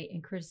last night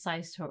and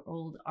criticized her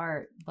old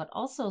art, but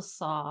also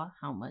saw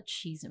how much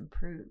she's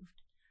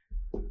improved.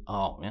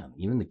 Oh, man.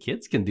 Even the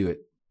kids can do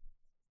it.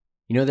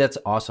 That's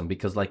awesome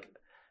because, like,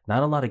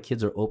 not a lot of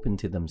kids are open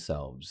to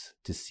themselves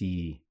to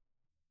see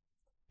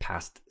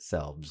past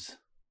selves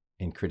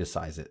and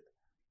criticize it.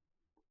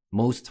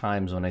 Most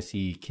times when I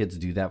see kids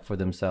do that for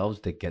themselves,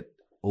 they get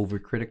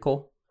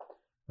overcritical,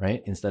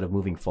 right? Instead of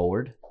moving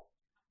forward.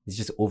 It's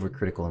just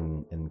overcritical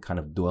and kind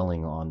of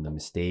dwelling on the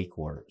mistake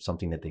or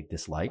something that they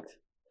disliked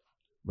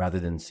rather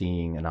than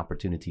seeing an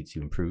opportunity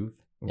to improve.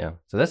 Yeah.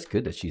 So that's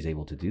good that she's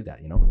able to do that,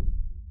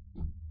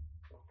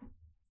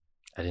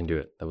 I didn't do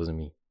it. That wasn't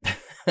me.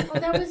 Oh,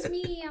 that was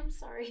me. I'm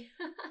sorry.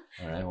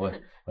 All right.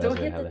 What Don't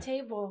hit the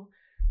table,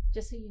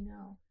 just so you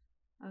know.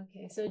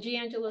 Okay. So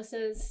Giangelo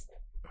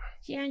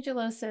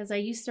says, I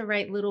used to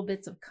write little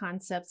bits of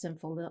concepts and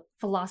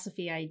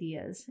philosophy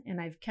ideas,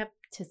 and I've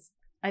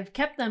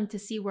kept them to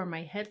see where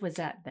my head was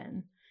at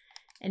then,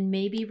 and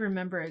maybe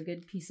remember a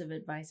good piece of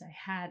advice I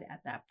had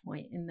at that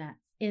point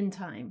in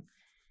time,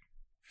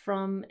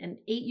 from an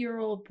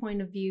 8-year-old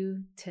point of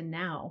view to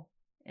now.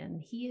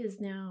 And he is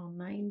now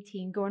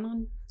 19, going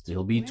on.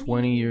 He'll be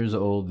 20 years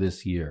old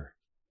this year.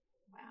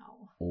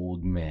 Wow.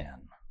 Old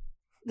man.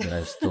 That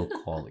I still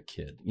call a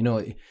kid.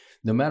 No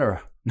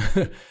matter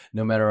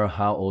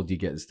how old you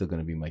get, it's still going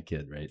to be my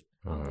kid, right?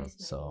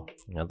 So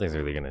nothing's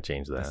really going to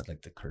change that. That's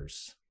like the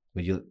curse.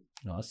 But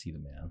I'll see the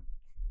man.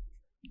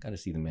 Got to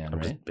see the man, I'm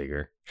right? just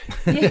bigger.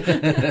 Ain't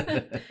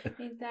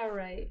that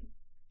right?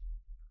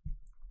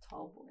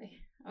 Tall boy.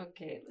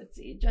 Okay, let's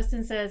see.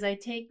 Justin says, I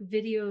take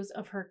videos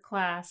of her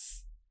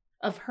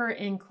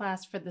in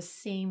class for the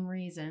same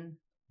reason.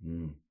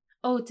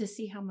 Oh, to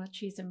see how much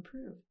she's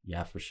improved.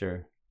 Yeah, for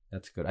sure.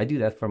 That's good. I do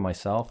that for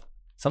myself.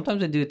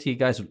 Sometimes I do it to you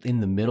guys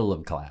in the middle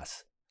of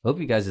class. I hope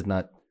you guys is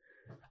not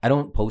I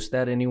don't post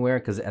that anywhere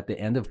because at the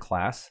end of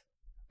class,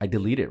 I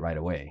delete it right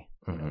away.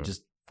 You know,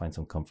 just find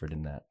some comfort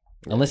in that.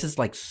 Yeah. Unless it's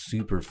like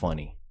super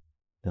funny,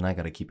 then I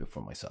got to keep it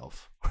for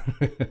myself.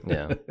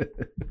 Yeah.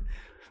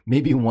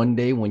 Maybe one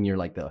day when you're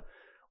like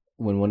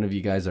when one of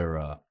you guys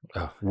are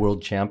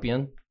world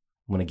champion,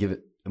 I'm gonna give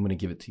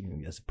it to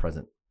you as a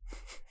present,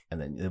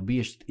 and then it'll be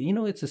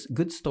it's a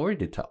good story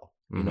to tell.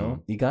 You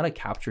know, you gotta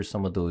capture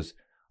some of those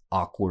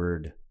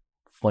awkward,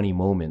 funny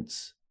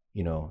moments.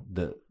 You know,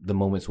 the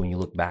moments when you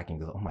look back and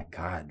go, oh my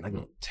God, like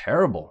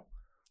terrible.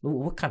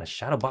 What kind of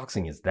shadow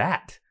boxing is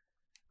that?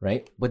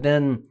 Right? But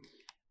then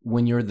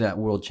when you're that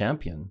world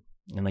champion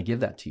and I give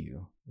that to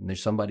you and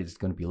there's somebody that's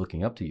going to be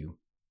looking up to you,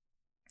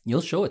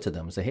 you'll show it to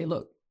them and say, hey,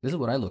 look, this is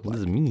what I look like.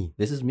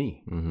 This is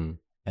me. Mm-hmm.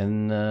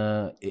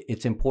 And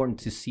it's important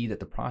to see that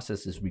the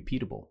process is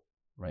repeatable,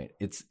 right?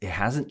 It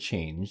hasn't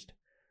changed,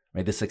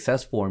 right? The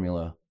success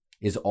formula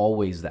is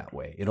always that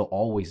way. It'll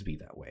always be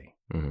that way.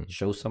 Mm-hmm.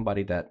 Show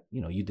somebody that,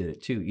 you did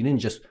it too. You didn't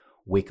just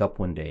wake up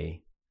one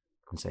day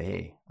and say,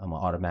 hey, I'm an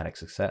automatic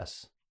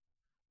success.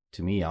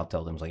 To me, I'll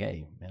tell them, it's like,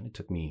 hey, man, it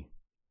took me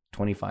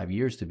 25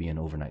 years to be an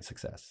overnight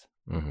success.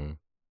 Mm-hmm.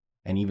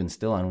 And even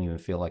still, I don't even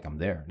feel like I'm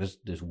there.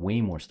 There's way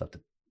more stuff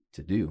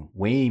to do,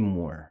 way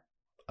more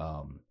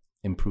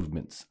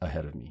improvements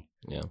ahead of me.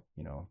 Yeah.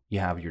 You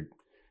have your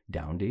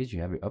down days,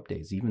 you have your up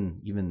days,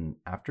 even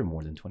after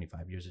more than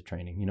 25 years of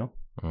training,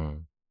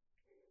 Mm.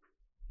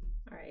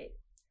 All right.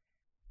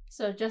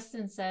 So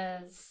Justin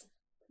says,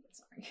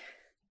 sorry.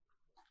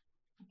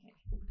 Okay.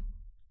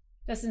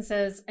 Justin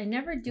says, I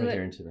never do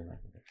it.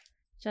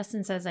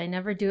 Justin says, I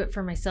never do it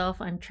for myself.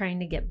 I'm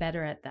trying to get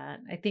better at that.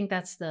 I think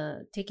that's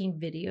the taking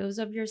videos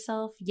of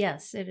yourself.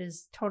 Yes, it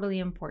is totally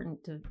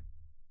important to,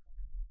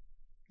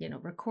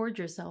 record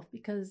yourself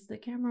because the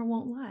camera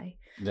won't lie.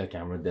 The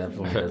camera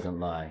definitely doesn't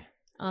lie.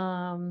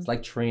 It's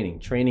like training.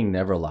 Training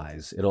never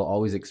lies. It'll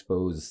always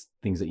expose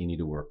things that you need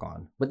to work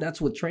on. But that's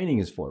what training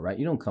is for, right?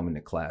 You don't come into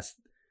class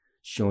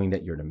showing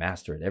that you're the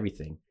master at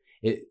everything.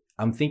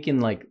 I'm thinking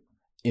like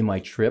in my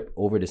trip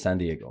over to San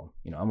Diego,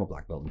 I'm a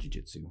black belt in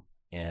jiu-jitsu,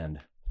 and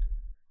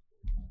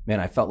man,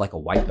 I felt like a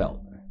white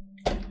belt.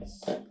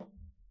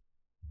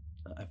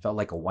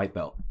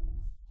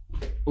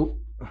 Oh,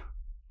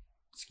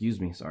 excuse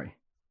me. Sorry.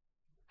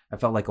 I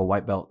felt like a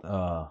white belt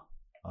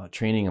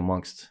training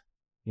amongst,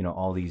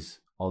 all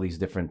these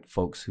different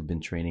folks who've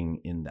been training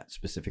in that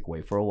specific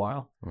way for a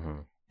while. Mm-hmm.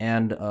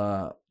 And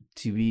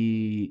to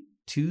be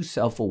too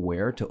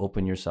self-aware to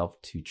open yourself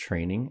to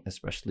training,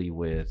 especially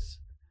with,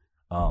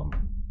 oh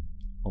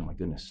my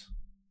goodness.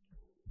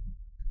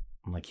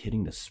 I'm like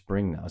hitting the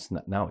spring now.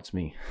 Now it's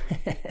me.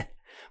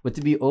 But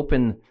to be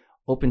open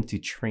to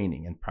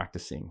training and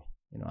practicing,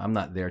 I'm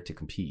not there to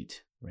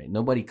compete, right?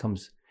 Nobody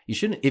comes. You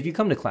shouldn't. If you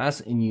come to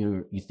class and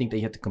you think that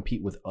you have to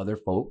compete with other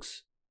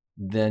folks,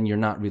 then you're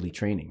not really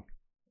training,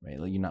 right?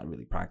 Like you're not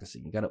really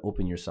practicing. You got to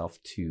open yourself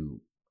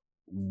to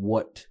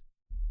what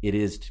it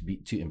is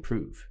to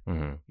improve.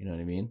 Mm-hmm. You know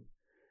what I mean?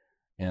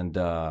 And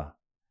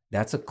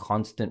that's a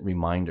constant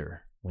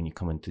reminder when you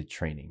come into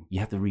training. You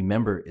have to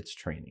remember it's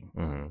training.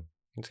 Mm-hmm.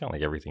 It's kind of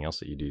like everything else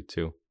that you do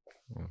too.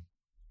 Yeah.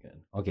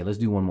 Good. Okay, let's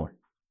do one more.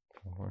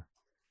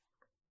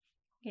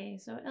 Okay,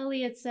 so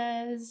Elliot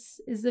says,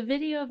 is the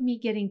video of me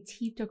getting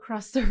teeped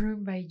across the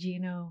room by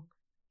Gino,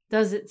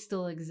 does it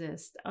still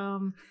exist?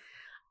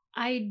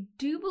 I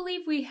do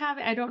believe we have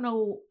it. I don't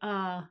know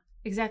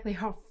exactly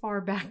how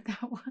far back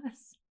that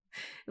was.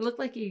 It looked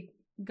like he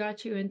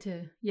got you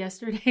into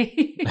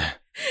yesterday.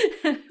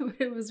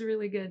 It was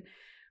really good.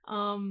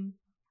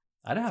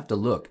 I'd have to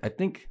look. I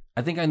think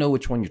I know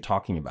which one you're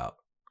talking about.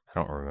 I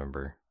don't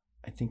remember.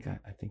 I think I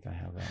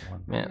have that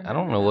one. Man, I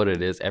don't know what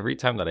it is. Every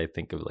time that I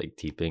think of like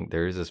teeping,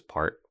 there is this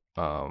part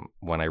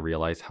when I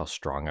realized how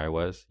strong I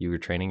was. You were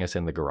training us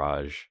in the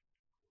garage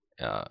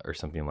or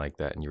something like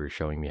that, and you were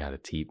showing me how to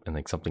teep, and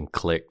like something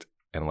clicked,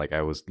 and like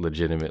I was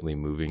legitimately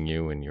moving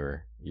you when you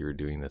were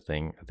doing the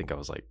thing. I think I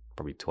was like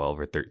probably 12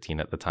 or 13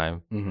 at the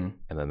time, mm-hmm.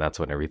 And then that's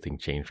when everything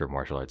changed for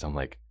martial arts. I'm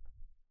like,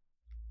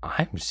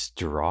 I'm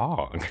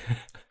strong.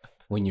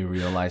 When you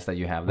realize that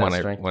you have that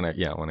strength? When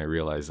I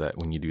realize that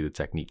when you do the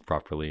technique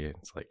properly,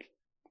 it's like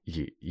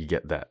you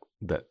get that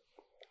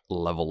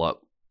level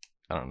up.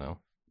 I don't know.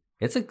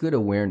 It's a good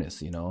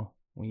awareness,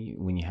 when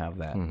you have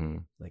that. Mm-hmm.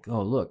 Like,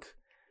 oh, look,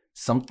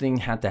 something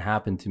had to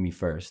happen to me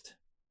first.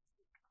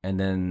 And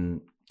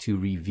then to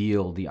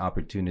reveal the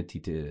opportunity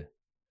to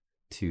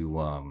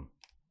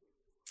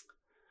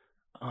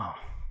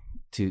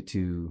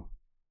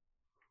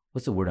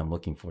what's the word I'm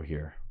looking for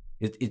here?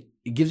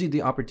 It gives you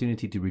the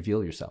opportunity to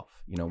reveal yourself,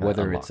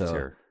 whether it's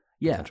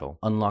potential.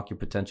 Unlock your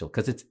potential,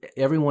 because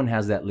everyone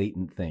has that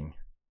latent thing,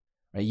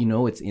 right?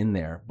 It's in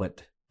there,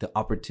 but the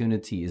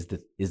opportunity is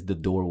the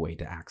doorway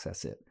to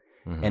access it,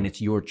 mm-hmm. And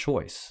it's your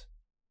choice.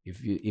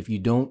 If you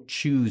don't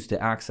choose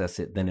to access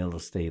it, then it'll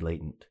stay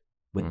latent.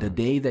 But mm-hmm. The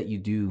day that you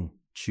do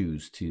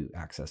choose to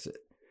access it,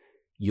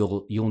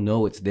 you'll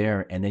know it's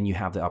there, and then you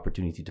have the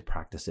opportunity to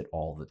practice it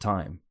all the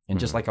time. And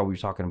just like how we were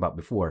talking about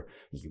before,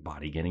 your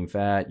body getting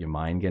fat, your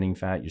mind getting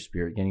fat, your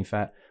spirit getting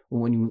fat.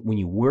 When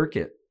you work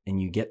it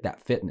and you get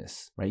that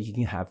fitness, right? You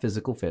can have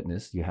physical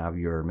fitness, you have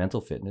your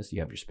mental fitness, you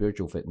have your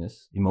spiritual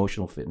fitness,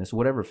 emotional fitness,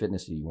 whatever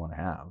fitness that you want to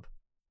have.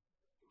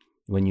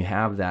 When you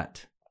have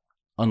that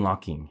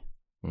unlocking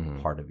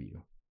part of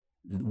you,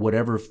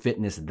 whatever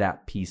fitness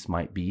that piece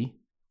might be,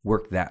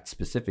 work that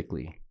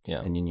specifically.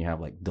 Yeah. And then you have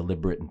like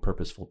deliberate and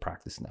purposeful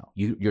practice now.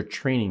 You're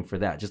training for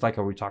that. Just like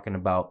how we're talking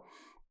about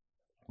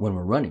when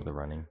we're running. The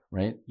running.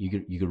 Right? You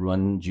could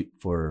run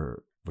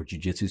for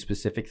jiu-jitsu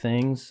specific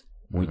things,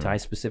 Muay Thai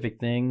specific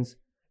things,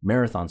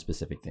 marathon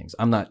specific things.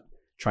 I'm not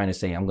trying to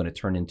say I'm going to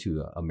turn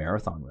into a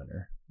marathon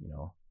runner, you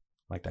know,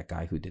 like that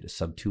guy who did a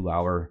sub 2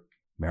 hour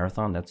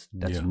marathon. That's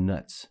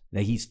nuts.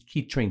 Now he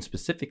trained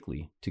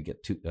specifically to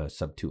get to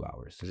sub 2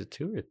 hours. Is it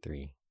 2 or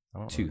 3?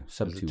 Two,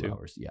 sub 2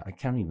 hours. Yeah, I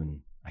can't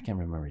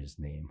remember his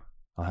name.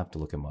 I'll have to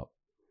look him up.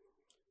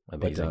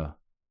 Amazing. But,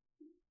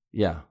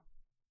 yeah,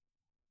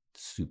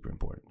 super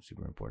important.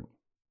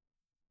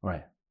 All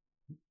right.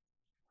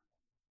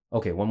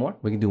 Okay, one more.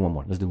 We can do one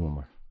more. Let's do one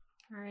more.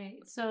 All right.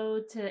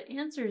 So to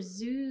answer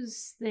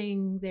Zoo's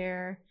thing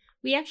there,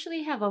 we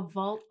actually have a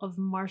vault of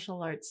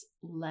martial arts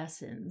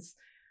lessons.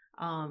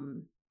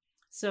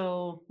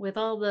 So with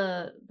all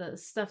the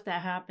stuff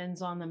that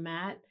happens on the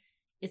mat,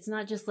 it's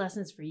not just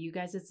lessons for you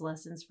guys, it's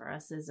lessons for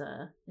us as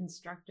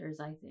instructors,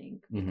 I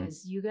think,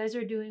 because you guys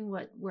are doing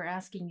what we're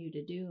asking you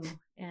to do,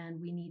 and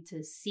we need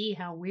to see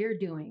how we're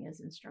doing as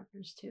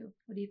instructors too.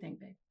 What do you think,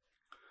 babe?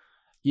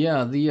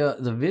 Yeah,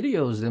 the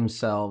videos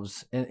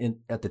themselves, and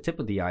at the tip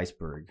of the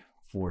iceberg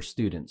for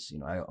students, you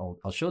know,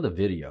 I'll show the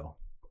video.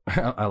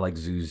 I like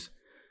Zoo's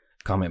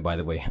comment, by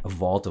the way, a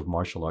vault of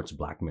martial arts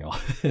blackmail.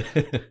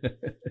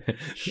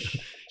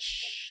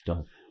 Shh,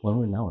 don't. Well,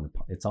 we're now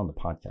it's on the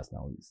podcast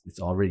now. It's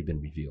already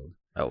been revealed.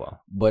 Oh, wow.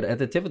 But at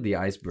the tip of the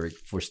iceberg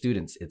for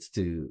students, it's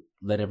to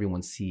let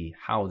everyone see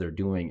how they're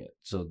doing it.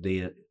 So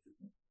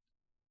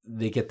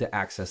they get to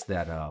access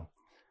that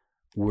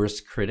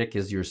worst critic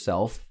is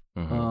yourself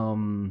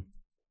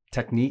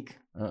technique.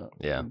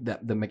 That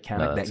the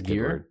mechanic, that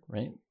gear,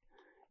 right?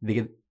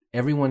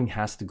 Everyone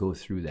has to go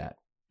through that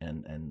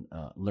and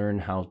learn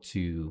how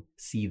to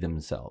see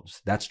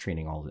themselves. That's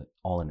training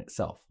all in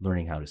itself,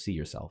 learning how to see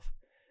yourself.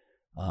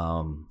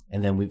 And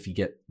then if you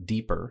get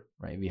deeper,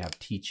 right, we have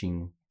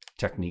teaching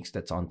techniques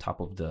that's on top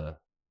of the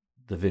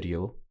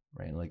video,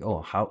 right? Like,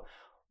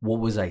 what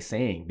was I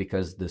saying?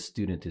 Because the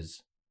student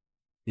is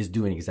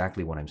doing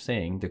exactly what I'm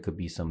saying. There could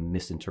be some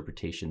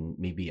misinterpretation.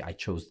 Maybe I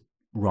chose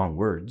wrong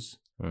words.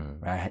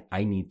 Right?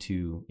 I need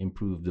to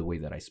improve the way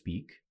that I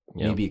speak.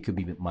 Yep. Maybe it could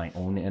be my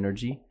own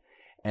energy.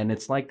 And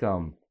it's like,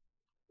 I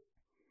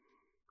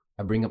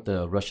bring up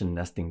the Russian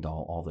nesting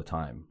doll all the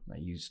time.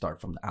 Right? You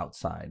start from the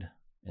outside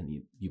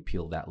and you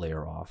peel that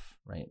layer off,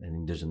 right? And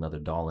then there's another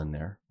doll in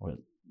there, or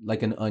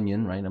like an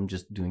onion, right? I'm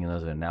just doing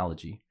another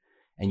analogy.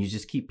 And you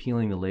just keep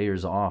peeling the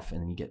layers off,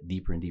 and then you get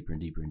deeper and deeper and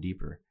deeper and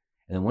deeper.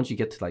 And then once you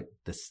get to like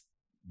the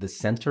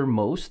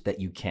centermost that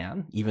you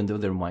can, even though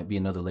there might be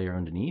another layer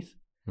underneath,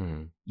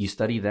 you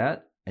study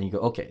that and you go,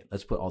 okay,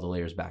 let's put all the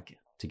layers back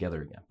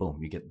together again. Boom,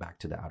 you get back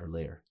to the outer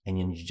layer. And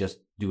then you just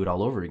do it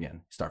all over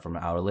again. Start from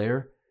the outer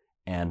layer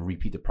and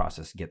repeat the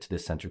process, get to the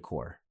center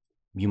core.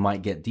 You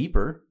might get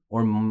deeper,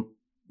 or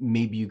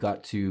maybe you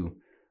got to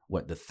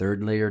the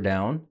third layer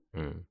down,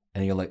 and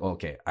you're like,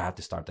 okay, I have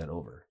to start that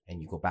over,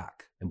 and you go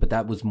back. But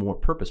that was more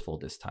purposeful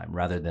this time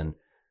rather than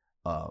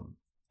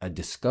a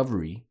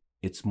discovery.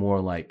 It's more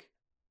like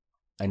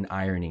an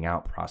ironing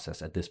out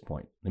process at this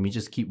point. Let me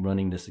just keep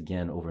running this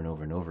again over and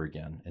over and over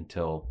again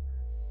until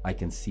I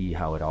can see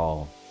how it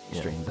all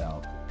straightens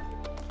out.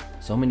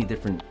 So many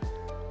different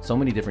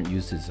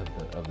uses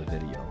of the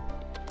video.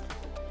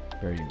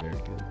 Very, very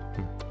good.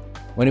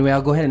 Well, anyway,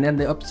 I'll go ahead and end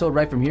the episode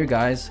right from here,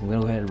 guys. I'm going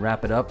to go ahead and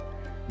wrap it up.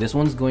 This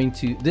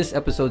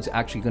episode's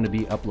actually going to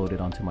be uploaded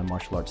onto my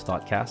Martial Arts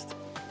Thoughtcast.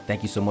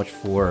 Thank you so much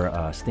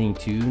for staying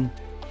tuned.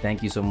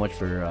 Thank you so much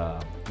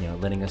for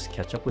letting us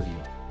catch up with you.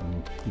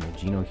 And,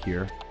 Gino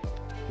here,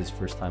 his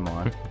first time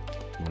on. You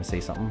want to say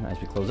something as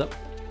we close up?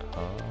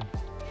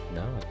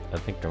 No, I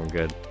think I'm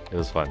good. It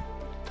was fun.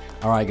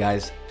 All right,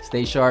 guys.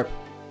 Stay sharp.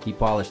 Keep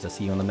polished. I'll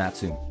see you on the mat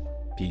soon.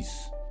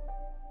 Peace.